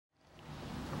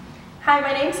Hi,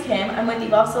 my name's Kim. I'm with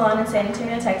Evolve Salon in San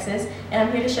Antonio, Texas, and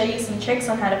I'm here to show you some tricks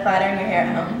on how to flat iron your hair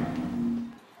at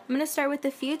home. I'm going to start with a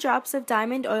few drops of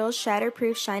Diamond Oil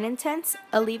Shatterproof Shine Intense,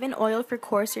 a leave-in oil for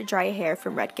coarse or dry hair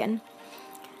from Redken.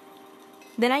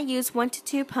 Then I use 1 to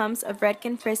 2 pumps of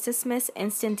Redken Frizz Mist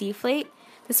Instant Deflate.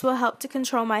 This will help to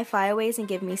control my flyaways and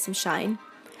give me some shine.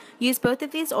 Use both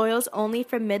of these oils only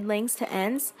from mid-lengths to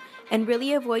ends, and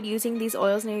really avoid using these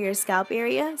oils near your scalp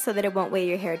area so that it won't weigh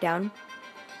your hair down.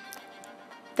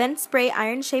 Then spray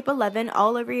Iron Shape 11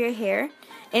 all over your hair.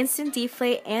 Instant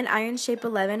Deflate and Iron Shape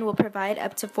 11 will provide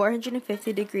up to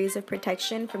 450 degrees of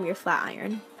protection from your flat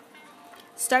iron.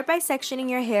 Start by sectioning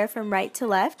your hair from right to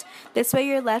left. This way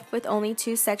you're left with only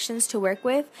 2 sections to work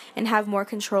with and have more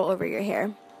control over your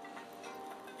hair.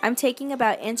 I'm taking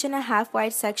about 1.5 inch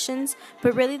wide sections,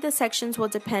 but really the sections will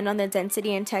depend on the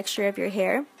density and texture of your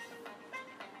hair.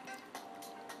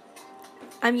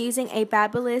 I'm using a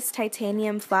Babyliss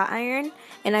titanium flat iron,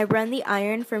 and I run the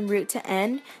iron from root to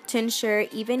end to ensure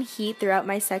even heat throughout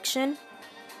my section.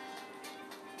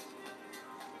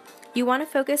 You want to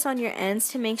focus on your ends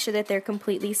to make sure that they're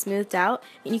completely smoothed out,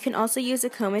 and you can also use a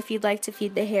comb if you'd like to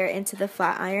feed the hair into the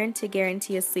flat iron to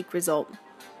guarantee a sleek result.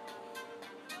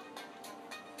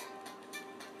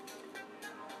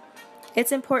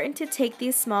 It's important to take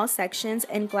these small sections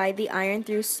and glide the iron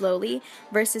through slowly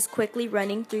versus quickly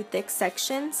running through thick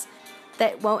sections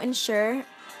that won't ensure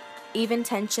even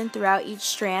tension throughout each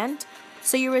strand.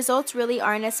 So your results really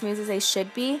aren't as smooth as they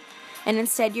should be, and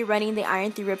instead you're running the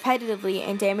iron through repetitively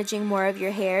and damaging more of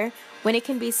your hair when it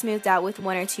can be smoothed out with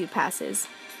 1 or 2 passes.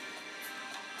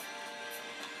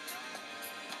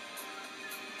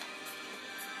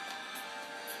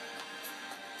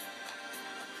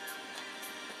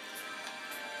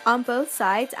 On both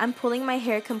sides, I'm pulling my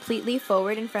hair completely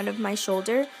forward in front of my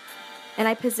shoulder, and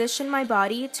I position my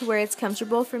body to where it's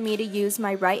comfortable for me to use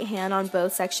my right hand on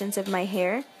both sections of my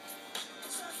hair.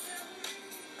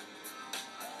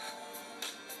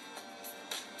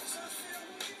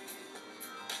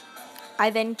 I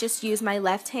then just use my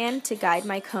left hand to guide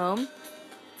my comb.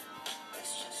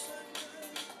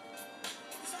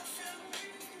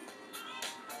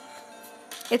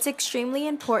 It's extremely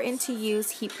important to use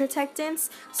heat protectants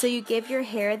so you give your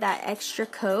hair that extra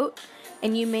coat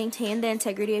and you maintain the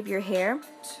integrity of your hair.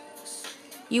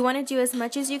 You want to do as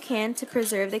much as you can to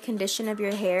preserve the condition of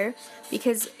your hair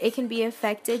because it can be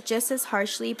affected just as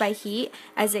harshly by heat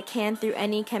as it can through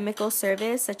any chemical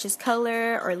service such as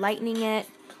color or lightening it.